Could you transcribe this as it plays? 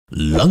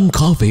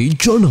ලංකාවේ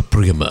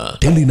ජනප්‍රියම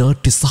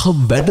ටෙලිනාට්‍ය සහ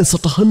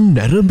වැඩසටහන්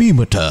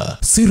නැරඹීමට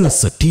සිරස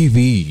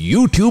TV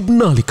YouTube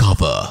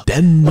නාලිකාව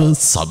දැන්ම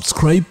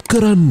සබ්ස්ක්‍රයිබ්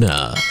කරන්න.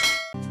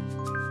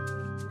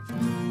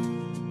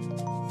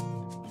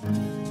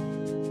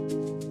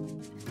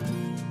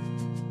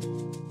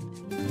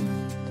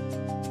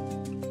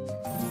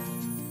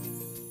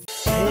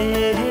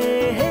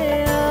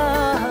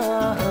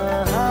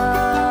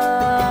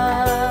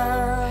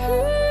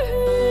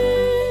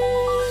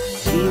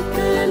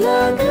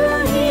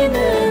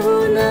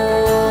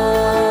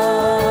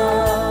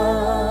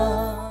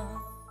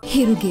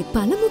 හිරුගේ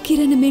පළමු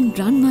කිරණ මෙන්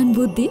රන්වන්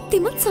බුද්ධි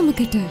තිමත්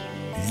සමකට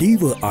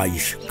ලීවර්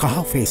ආයුෂ් කහ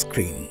ෆේස්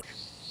ක්‍රීම්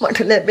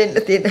මට ලැබෙන්න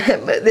තියෙන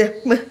හැම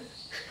දෙයක්ම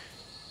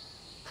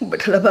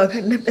ඔබට ලබා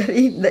ගන්න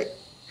බැරි ඉඳයි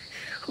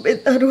ඔබේ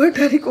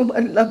දරුවට හරි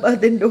කුමන් ලබා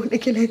දෙන්න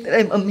ඕනේ කියලා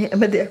හිතනයි මම මේ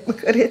හැම දෙයක්ම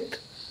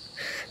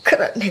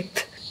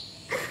කරන්නේත්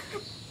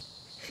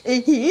ඒ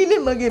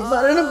කීනේ මගේ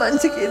මරණ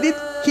මංචකයේදී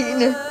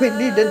කීනේ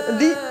වෙන්නේ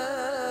ඉඳන්දී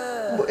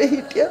ඔබ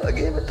හිටියා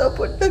වගේම තව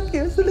පොඩ්ඩක්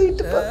ඉවසලා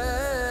හිටපන්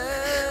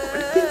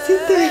ඔබට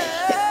පිසිතයි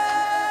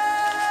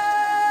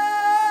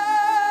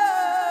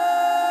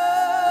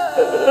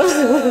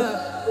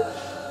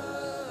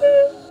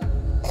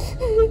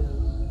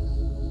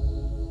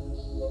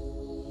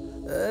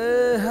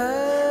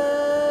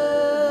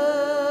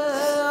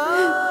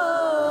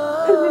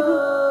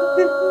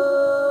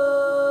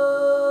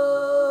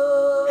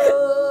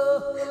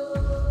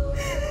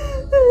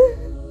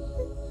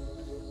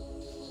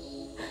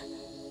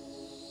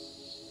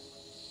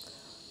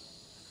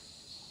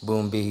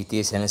බෝම්බේ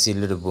හිටියේ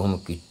සැනසෙල්ලට බොහොම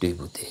කිට්ටුයි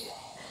පුතේ.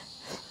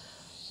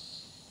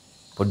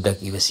 පොඩ්ඩක්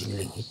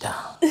ඉවසිල්ලෙන් හිටා.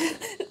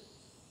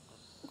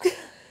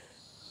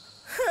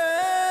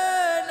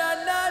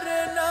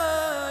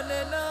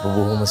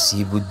 බොහොම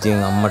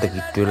සීබුද්ධියෙන් අම්මට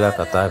කිට්ටු වෙලා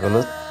කතා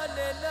කළොත්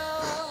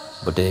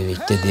ඔබට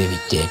වෙච්ච දේ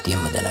වෙච්ච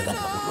හැටියෙම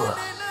දැනගන්න පුළුවන්.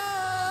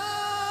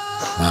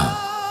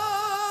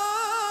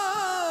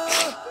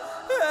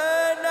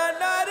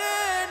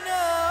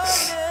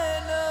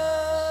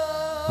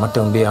 මට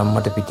උඹේ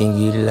අම්මට පිටින්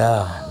ගිහිල්ලා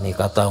මේ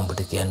කතාව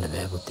උඹට කියන්න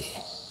බෑ පුතේ.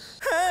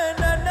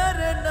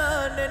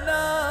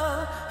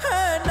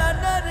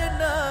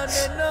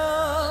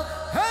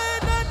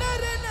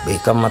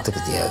 මේක මතක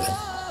තියාගන්න.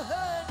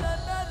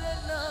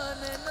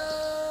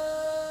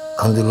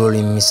 කඳුළු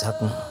වලින් මිසක්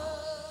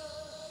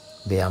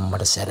මේ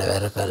අම්මට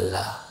සැරවැර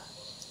කළා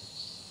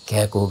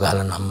කෑකෝ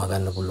ගහලා නම්ම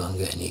ගන්න පුළුවන්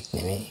ගෑණියෙක්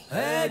නෙමෙයි.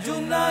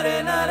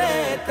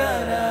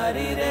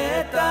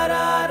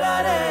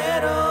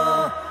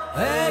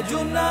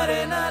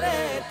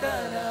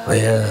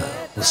 ඔය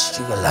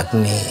වෘශ්චික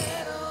ලග්නේ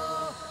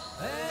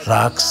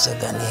රාක්ෂස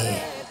ගනේ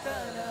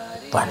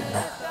පන්න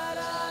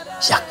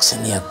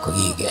යක්ෂණියක්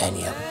වගේ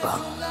ගෑණියක්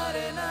බං.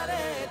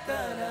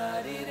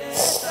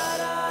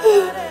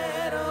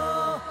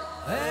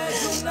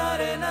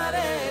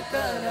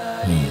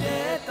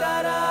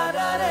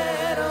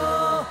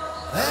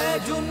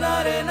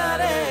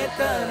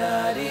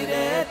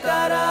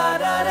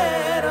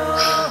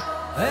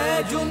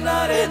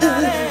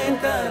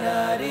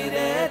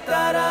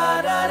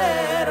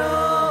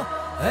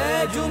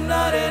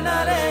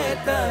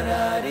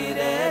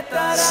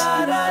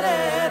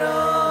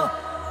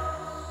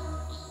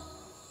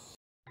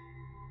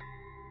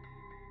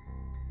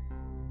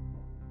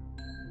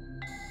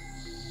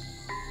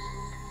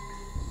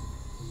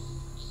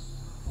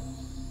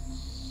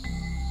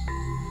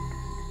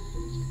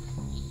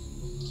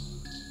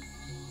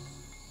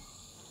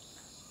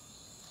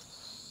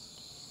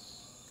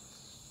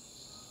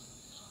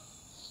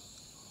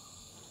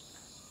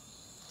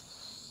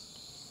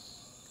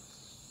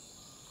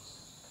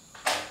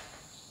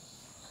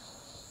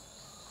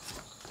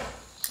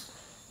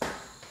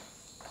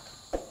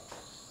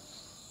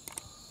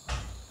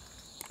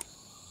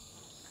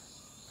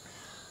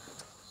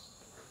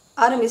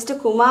 අර මිස්ටර්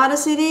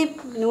කුමාරසිරි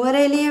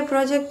නුවරඑළිය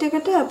ප්‍රොජෙක්ට්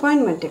එකට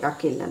අපොයින්ට්මන්ට්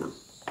එකක් ඉල්ලනවා.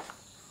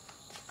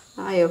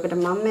 ආයෙකට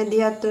මම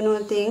මැදිහත්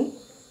වුණොත්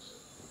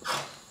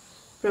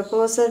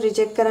ප්‍රොපෝසල්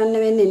රිජෙක්ට් කරන්න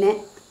වෙන්නේ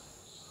නැහැ.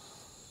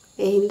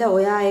 ඒ හින්දා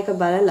ඔයා ඒක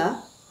බලලා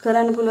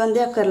කරන්න පුළුවන්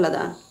දෙයක් කරලා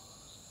දාන්න.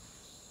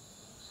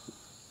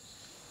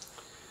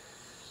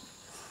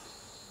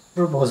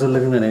 ප්‍රොපෝසල්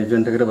එක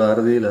මැනේජ්මන්ට් එකට බාර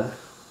දීලා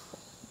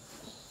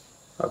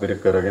අපිට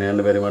කරගෙන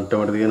යන්න බැරි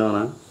මට්ටමකට තියෙනවා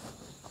නම්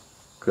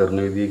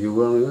කරන විදිය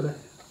කිව්වම ඉවරයි.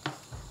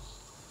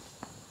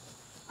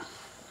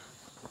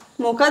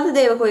 මොකද්ද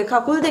දේවකෝයි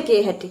කකුල් දෙකේ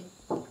හැටි?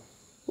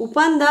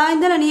 උපන් දා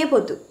ඉඳලා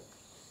නියපොතු.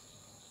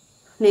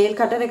 නේල්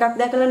කටර් එකක්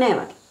දැකලා නෑ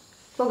වගේ.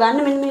 කො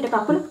ගන්න මෙන්න මේට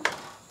කකුල.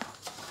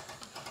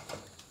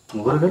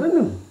 මොකද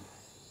කරන්නේ?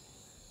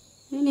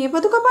 මේ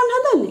නියපොතු කපන්න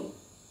හදන්නේ.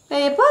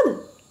 ඒ එපාද?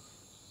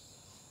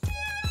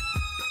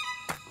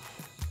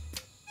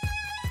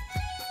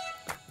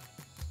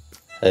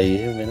 ඇයි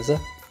එහෙම වෙනස?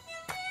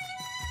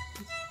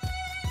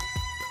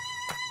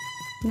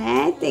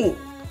 නෑ ඉතින්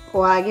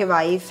ඔයාගේ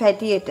වයිෆ්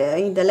හැටියට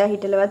ඉඳලා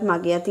හිටලවත්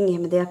මගේ අතින්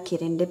එහෙම දෙයක්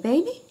කෙරෙන්න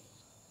දෙපැයිනේ.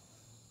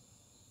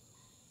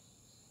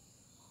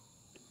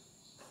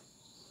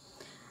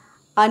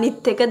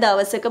 අනිත් එක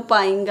දවසක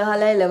පයින්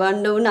ගහලා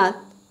එලවන්න උනත්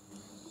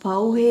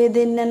පව්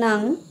හේදෙන්න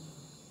නම්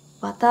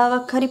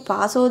වතාවක් හරි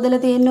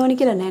පාසෝදලා තියෙන්න ඕනි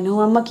කියලා නෑනෝ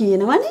අම්මා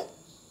කියනවනේ.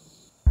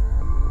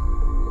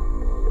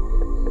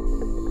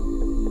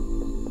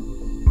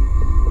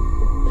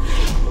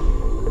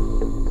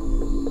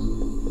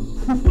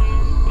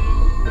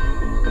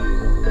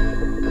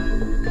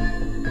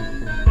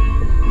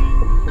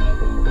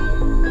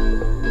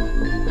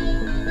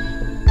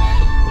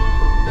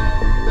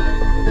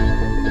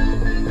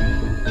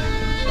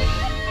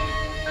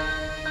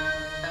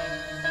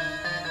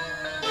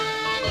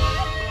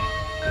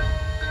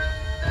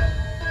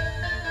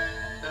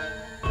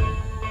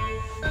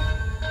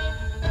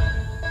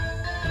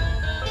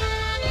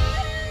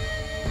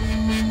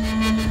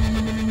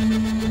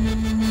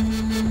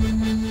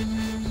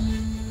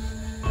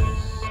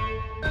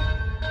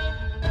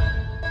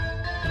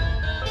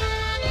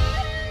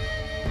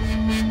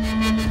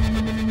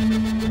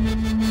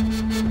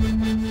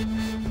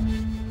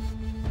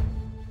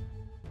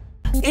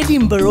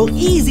 Edinburgh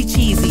easy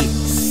cheesy,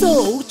 so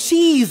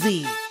cheesy.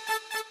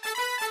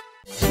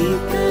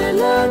 Hitha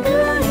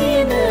Langa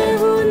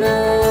Hinahuna.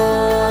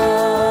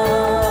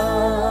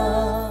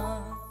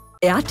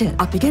 එයාට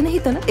අපි ගැන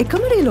හිතන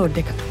එකම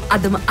රීලෝඩ් එක.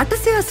 අදම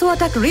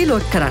 888ක්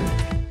රීලෝඩ් කරන්න.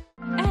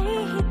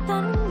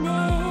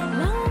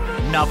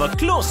 නව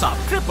ක්ලෝස්-අප්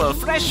ට්‍රිපල්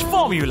ෆ්‍රෙෂ්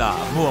ෆෝමියුලා.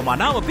 මුව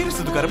මනාව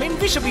පිරිසිදු කරමින්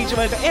විෂ බීජ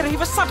වලට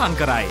එරෙහිව සටන්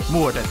කරයි.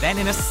 මුවට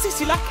දැනෙන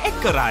සිසිලක් එක්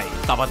කරයි.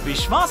 තවත්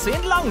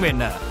විශ්වාසයෙන් ලං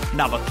වෙන්න.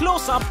 නව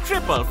ක්ලෝස්-අප්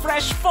ට්‍රිපල්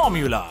ෆ්‍රෙෂ්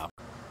ෆෝමියුලා.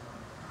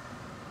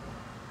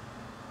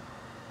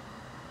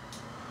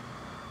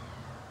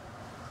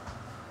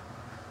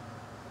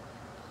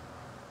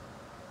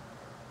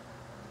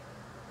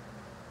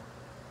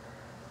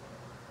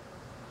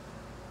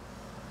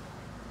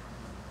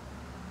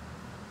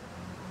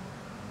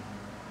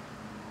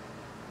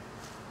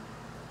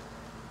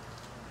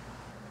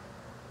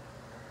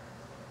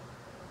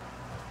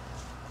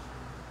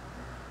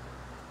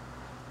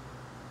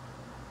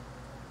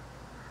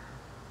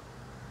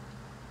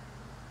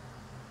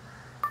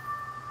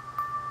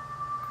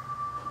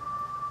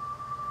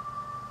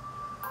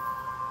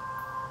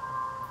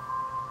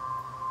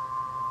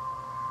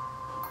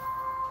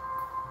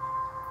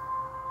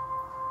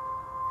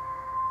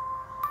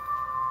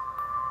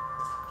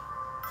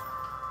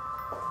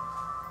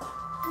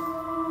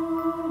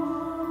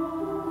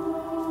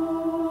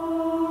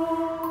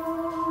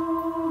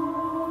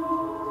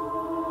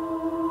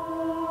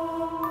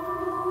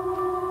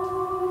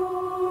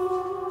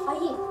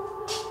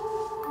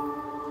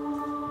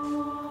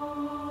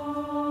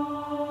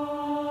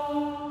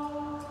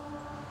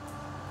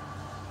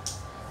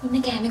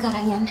 ඉන්න කෑම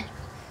කරන් යන්න.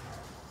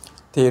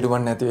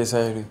 තේරුවන් නැති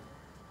වෙසයිලු.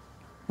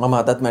 මම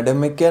අදත්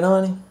මැඩම් එක්ක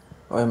යනවානේ.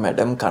 ඔය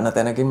මැඩම් කන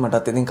තැනකින්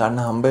මටත් ඉතින් කන්න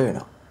හම්බ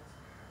වෙනවා.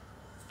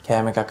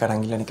 කෑම එකක්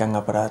අරන් ගිහලා නිකන්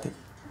අපරාධේ.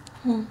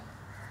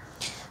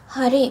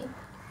 හරි.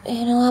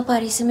 එනවා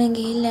පරිස්සමෙන්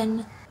ගිහිල්ලා එන්න.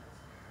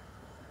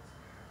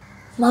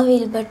 මම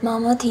විල්බර්ට්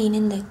මාමා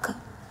තීනෙන් දැක්කා.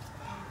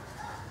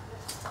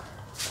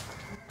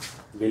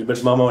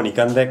 විල්බර්ට් මාමාව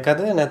නිකන්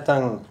දැක්කද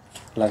නැත්නම්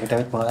ළඟට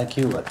ඇවිත් මොනවද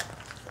කිව්වද?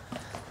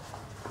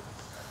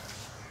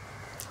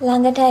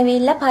 ළඟට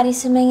ඇවිල්ලා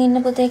පරිස්සමෙන්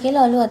ඉන්න පුතේ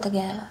කියලා ඔළුව අත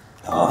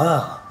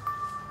ගෑවා.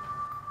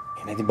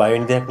 එනේදි බය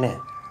වෙන්න දෙයක් නැහැ.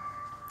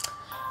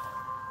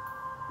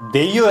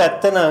 දෙයියෝ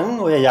ඇත්තනම්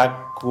ඔය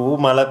යක්කු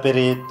මල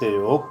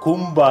පෙරේතයෝ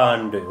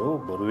කුම්බාණ්ඩයෝ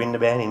බොරු වෙන්න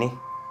බෑනේ නේ.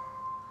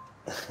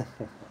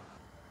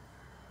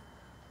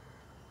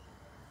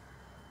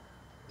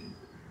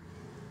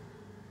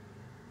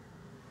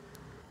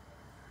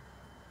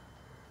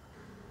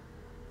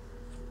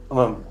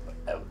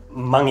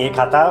 මම මේ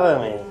කතාව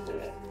මේ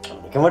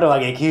එකමඩ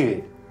වගේ කිව්වේ.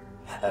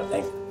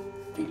 දැන්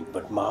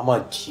විල්බර්ට් මාමා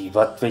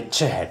ජීවත් වෙච්ච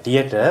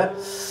හැටියට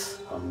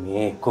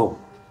මේක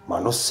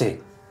මිනිස්සෙක්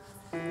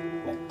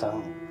නැත්තම්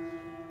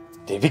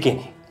දෙවි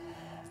කෙනෙක්.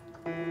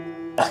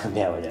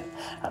 මෙයාවද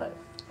අර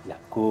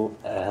යක්කු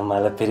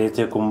මල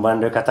පෙරේතය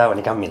කුම්බණ්ඩ කතාව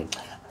නිකන් මේ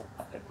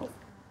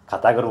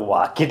කතා කරු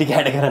වාක්‍ය ටික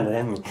ඇඩ කරන්න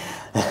දැන් මේ.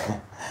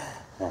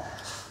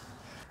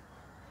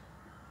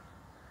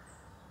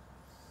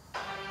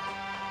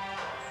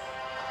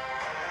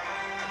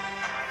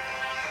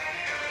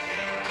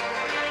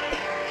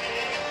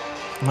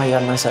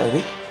 Mayana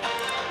Sairi.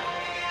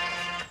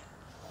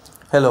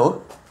 Hello.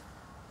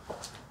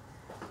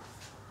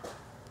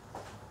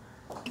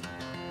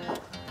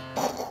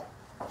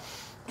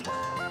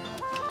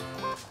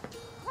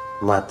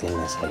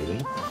 Matina Sairi.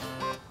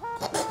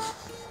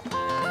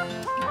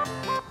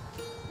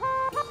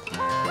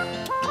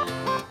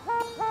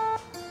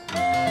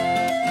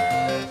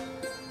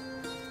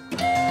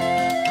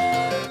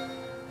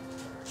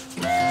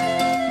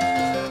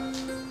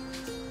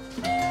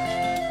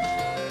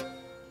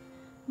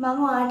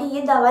 මම ආටි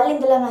ඊයේ දවල්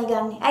ඉඳලාමයි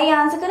ගන්නෙ. ඇයි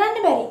ආන්සර් කරන්න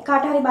බැරි?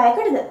 කාට හරි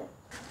බයකටද?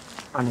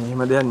 අනේ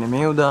එහෙම දෙයක්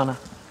නෙමෙයි උදාන.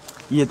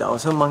 ඊයේ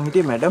දවසේ මං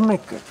හිටියේ මැඩම්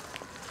එක්ක.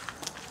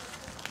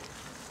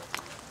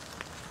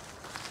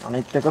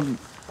 අනිත් එක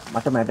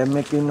මට මැඩම්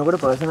එක්ක ඉන්නකොට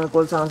පර්සනල්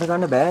කෝල්ස් ආන්සර්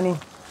කරන්න බෑනේ.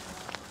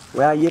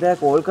 ඔයා ඊයේ රෑ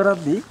කෝල්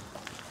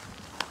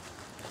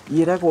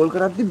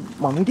කරද්දි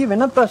මම හිටියේ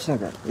වෙනත්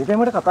ප්‍රශ්නයක. ඒකයි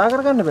මට කතා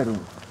කරගන්න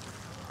බැරුණේ.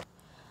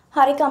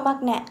 හරි කමක්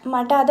නෑ.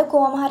 මට අද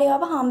කොහොම හරි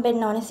ආව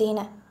හම්බෙන්න ඕනේ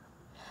සීන.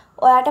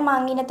 ඔයාට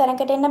මං ඉන්න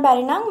තැනකට එන්න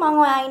බැරි නම් මං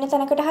ඔයා ඉන්න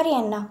තැනකට හරි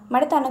එන්නම්.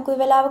 මට තනකුයි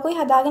වෙලාවකුයි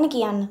හදාගෙන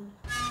කියන්න.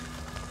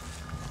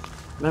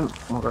 මම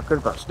මොකක් හරි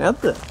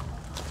ප්‍රශ්නයක්ද?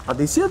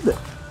 අදිසියක්ද?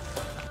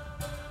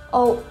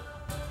 ඔව්.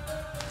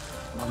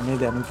 මම මේ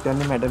දැන්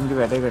කියන්නේ මැඩම්ගේ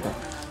වැඩකට.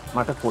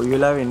 මට කොයි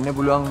වෙලාවෙ එන්න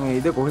පුළුවන්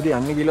වේද කොහෙද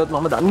යන්නේ කියලාත්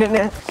මම දන්නේ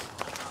නැහැ.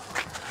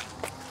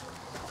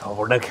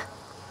 පොඩක්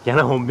යන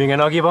හොම්බෙන්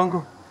යනවා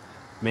කියපන්කෝ.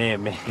 මේ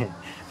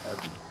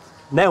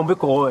නෑ උඹ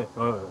කොයි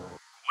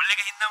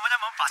මුල්ලක හින්දා මචං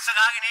මම පස්ස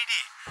ගාගෙන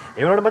හිටියේ.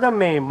 ඒ වුණාට මචං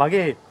මේ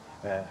මගේ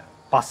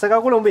පස්ස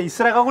කකුල උඹ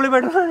ඉස්සර කකුලේ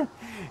වැටුණානේ.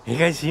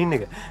 ඒකයි සීන්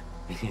එක.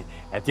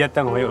 ඇති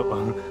නැත්තම් ඔය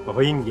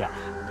ඔයින් ගියා.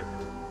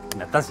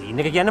 නැත්තම් සීන්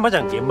එක කියන්නේ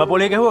මචං ගෙම්බ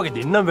පොලේ ගැහුවාගේ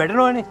දෙන්නම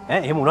වැටෙනවනේ.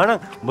 ඈ එහෙම වුණා නම්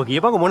උඹ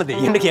කියපන්කෝ මොන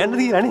දෙයියන්ට කියන්න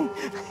තියලානේ.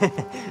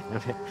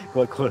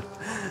 කොල්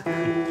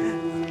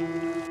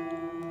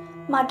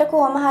මට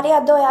කොහොම හරි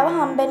අද ඔයාව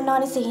හම්බෙන්න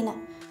ඕනේ සිහින.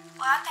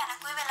 ඔයා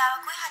තැනකුයි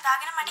වෙලාවකුයි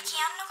හදාගෙන මට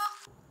කියන්නකෝ.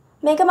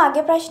 මේක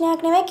මගේ ප්‍රශ්නයක්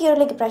නෙවෙයි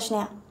කිරුලිගේ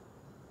ප්‍රශ්නයක්.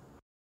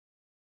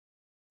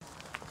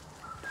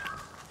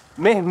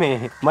 මේ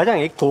මචං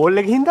ඒ කෝල්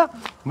එකේ හින්දා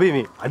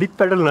මේ අඩිත්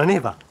පැටලුණා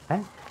නේද?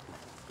 ඈ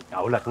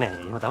අවුලක් නෑ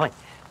එහෙම තමයි.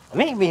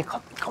 මේ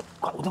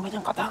කවුද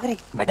මචං කතා කරේ?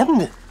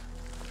 මැඩම්ද?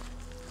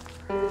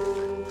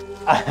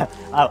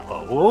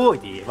 ඕ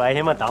ඒවා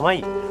එහෙම තමයි.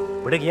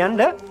 ඔබට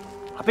කියන්න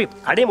අපි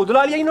කඩේ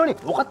මුදලාලියා ඉන්නෝනේ.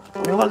 ඕකත්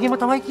ඔය වගේම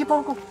තමයි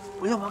කියපන්කෝ.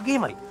 ඔය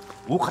වගේමයි.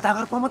 ඌ කතා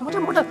කරපුවම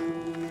මචං මට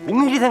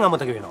උන් හිටි දැන්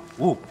අමතක වෙනවා.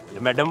 ඌ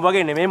මැඩම්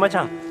වගේ නෙමෙයි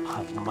මචං.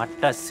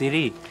 මට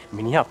සිරි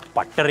මිනිහා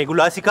පට්ට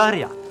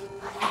රෙගුලාසිකාරියා.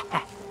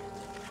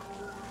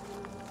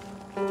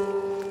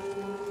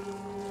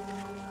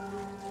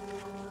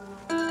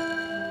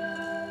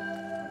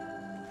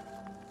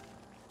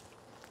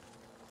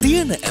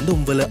 තියෙන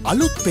ඇඳුම්වල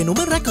අලුත් පෙනුම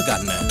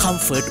රැකගන්න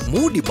කම්ෆර්ට්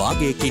මූඩි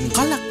භාගයකින්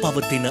කලක්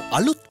පවතින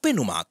අලුත්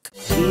පෙනුමක්.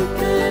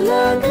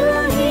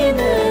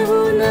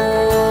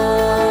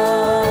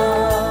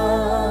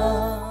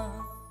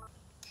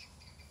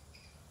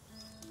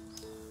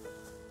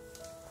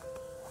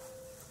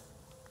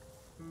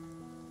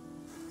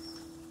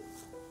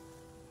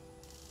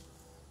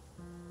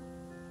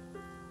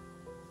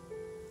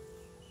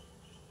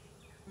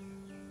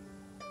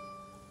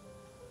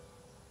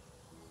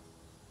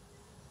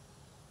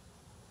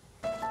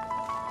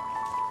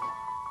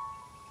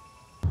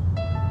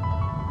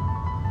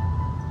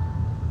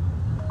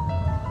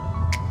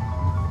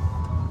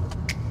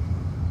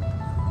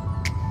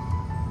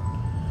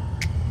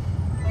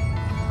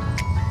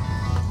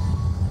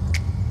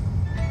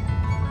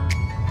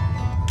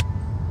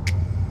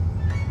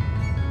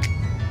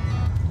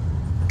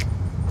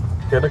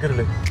 යන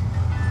කරලේ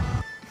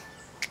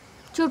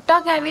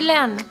චුට්ටක්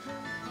ඇවිල්ලා යන්න.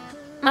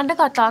 මන්ට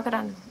කතා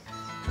කරන්න.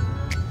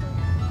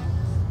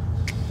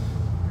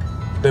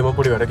 දෙම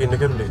පොඩි වැඩක ඉන්න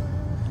කරලේ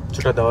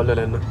චුට්ටක් දවල්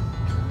වල එන්න.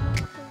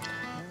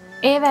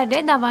 ඒ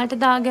වැඩේ දවල්ට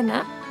දාගෙන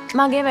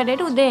මගේ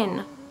වැඩේට උදේ එන්න.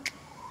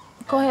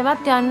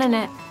 කොහෙවත් යන්න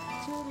නෑ.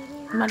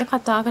 මට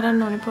කතා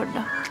කරන්න ඕනේ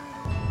පොඩ්ඩක්.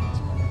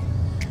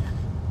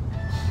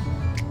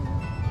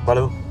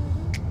 බලමු.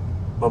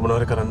 මම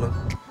මොනවද කරන්න?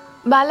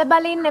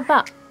 බල ඉන්න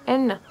එපා.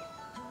 එන්න.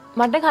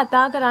 මට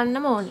කතා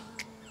කරන්නම ඕනේ.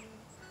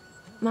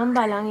 මම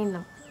බලන්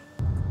ඉන්නම්.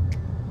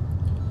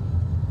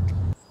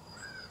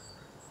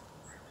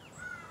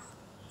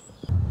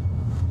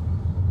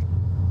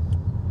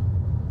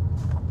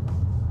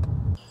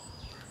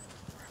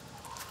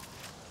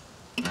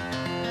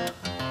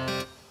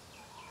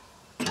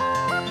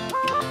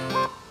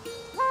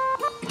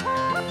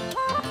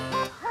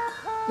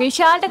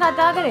 විශාලට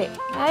කතා කරේ.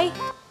 ඇයි?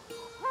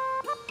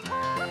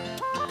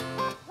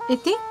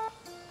 ඉතින්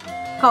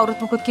කවුරුත්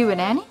මොකුත්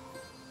කිව්වේ නෑනේ.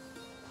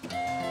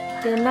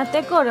 දෙන්නත්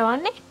එක්ක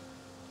ඔරවන්නේ.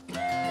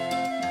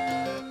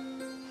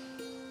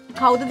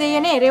 කවුද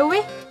දෙයනේ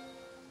එරෙව්වේ?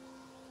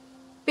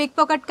 පික්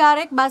පොකට්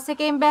කාරෙක් බස්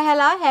එකෙන්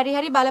බැහැලා හැරි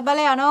හැරි බල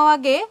බල යනවා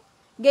වගේ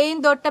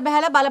ගෙයින් දොට්ට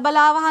බැහැලා බල බල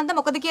ආවහන්ද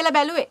මොකද කියලා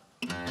බැලුවේ.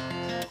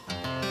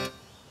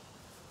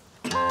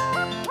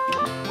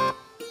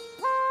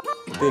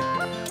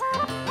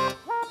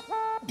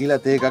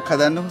 ගිලා තේ එකක්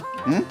හදන්නකො.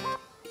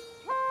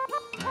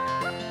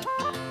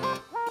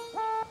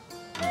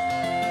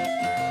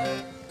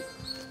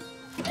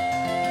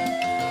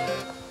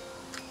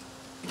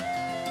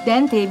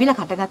 දැන් තේ බිල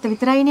කටගත්ත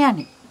විතරයිනේ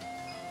යන්නේ.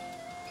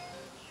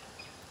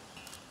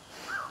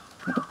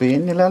 මට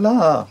පේන්නේ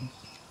ලාලා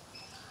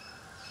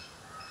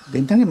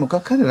දෙන්නගේ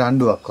මොකක් හරි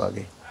රණ්ඩුවක්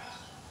වගේ.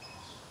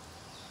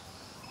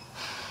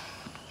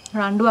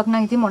 රණ්ඩුවක්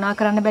නම් ඉතින් මොනා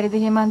කරන්න බැරිද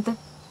හේමන්ත?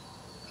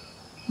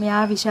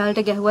 මෙයා විශාලට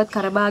ගැහුවත්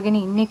කරබාගෙන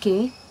ඉන්න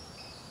එකේ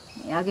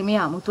එයාගේ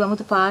මේ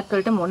අමුතු පාට්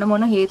වලට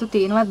මොන හේතු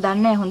තියෙනවද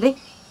දන්නේ නැහැ හොඳේ.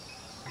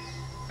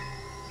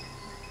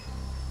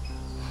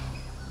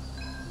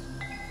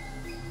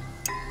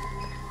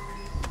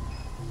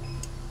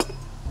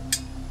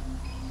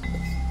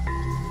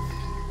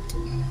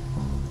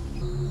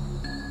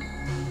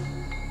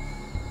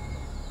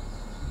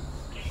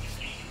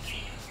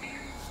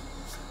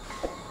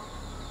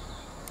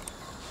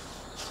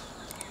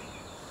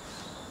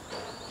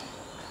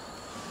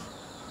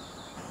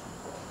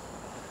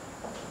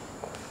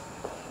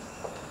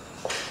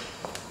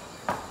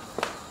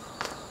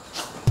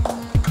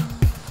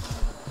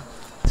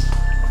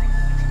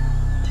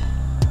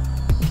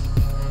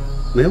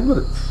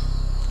 මෙහෙමද?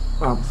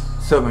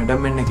 සර්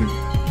මැඩම් එන්න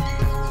කිව්වා.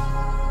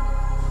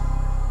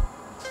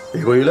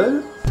 ඒ කොයිලාද?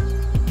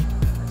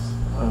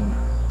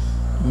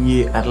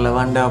 ඊයේ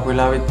අරලවන්න ආපු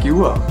වෙලාවෙත්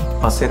කිව්වා.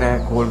 පස්සේ රෑ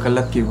කෝල්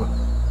කළත් කිව්වා.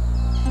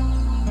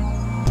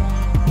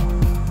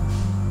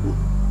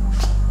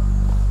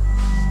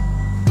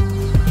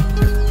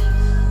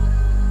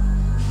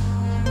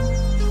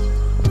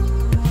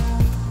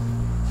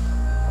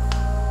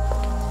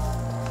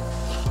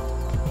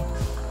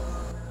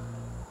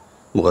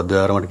 මොකද්ද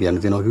යාර මට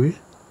කියන්න තියෙනවා කිව්වේ?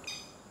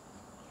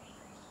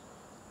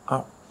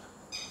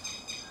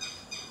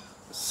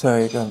 සර්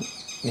ඒක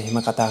මෙහෙම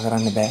කතා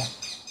කරන්න බෑ.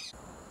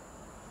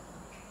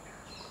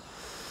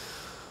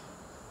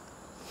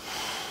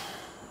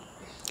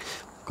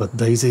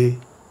 කොද්දයිසේ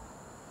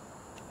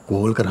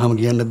කෝල් කරාම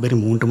කියන්නත් බැරි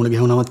මූන්ට මුණ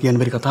ගැහුණාමත්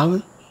කියන්න බැරි කතාව.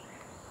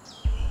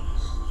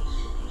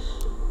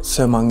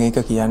 සර් මම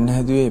ඒක කියන්න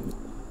හැදුවේ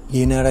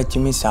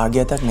ඊනාරච්චි මේ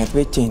සාගයතක් නැති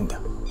වෙච්ච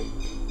හින්දා.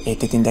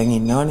 ඒත් ඉතින් දැන්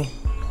ඉන්නවනේ.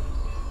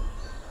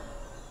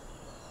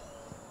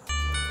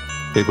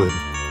 ඒ කොහෙද?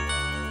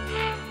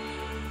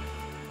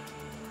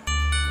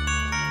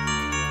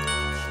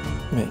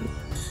 මේ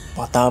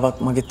වතාවක්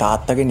මගේ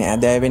තාත්තගේ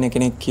නෑදෑය වෙන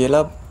කෙනෙක්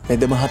කියලා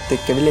වෙද මහත්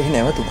එක්ක ඇවිල්ලා එහි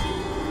නැවතුණා.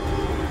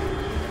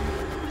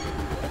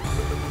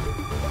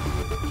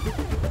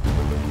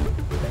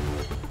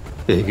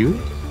 ඒ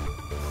කිව්වේ?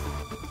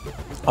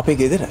 අපේ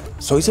ගෙදර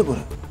සොයිසපුර.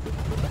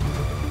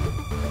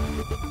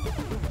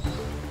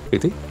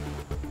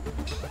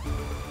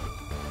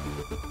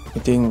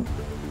 ඉතින්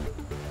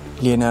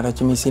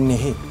ලියනාරච්චි මිසින්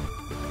එහෙ.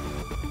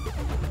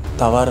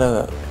 තවර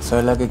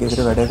සර්ලාගේ ගෙදර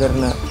වැඩ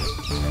කරන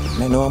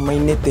නැනෝ අම්මා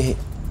ඉන්නෙත් එහෙ.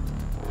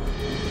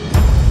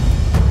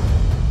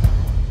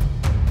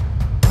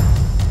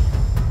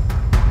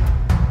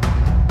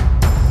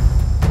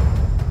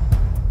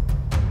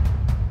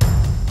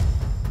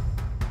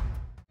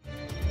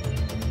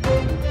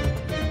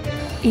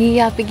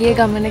 ඊයේ අපි ගිය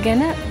ගමන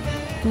ගැන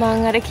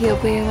මං අර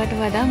කියපු ඒවට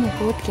වඩා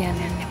මොකෝත්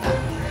කියන්න යන්න එපා.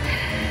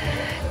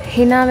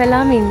 hina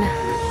වෙලාම ඉන්න.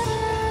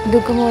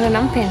 දුක මොන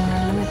නම්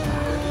පෙන්වන්න එපා.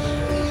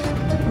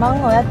 මං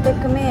ඔයත්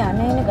එක්ක මේ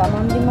යන්නේ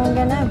ගමන් බිමන්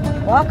ගැන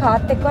ඔයා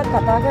කාත් එක්කවත්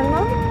කතා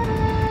කරනවා?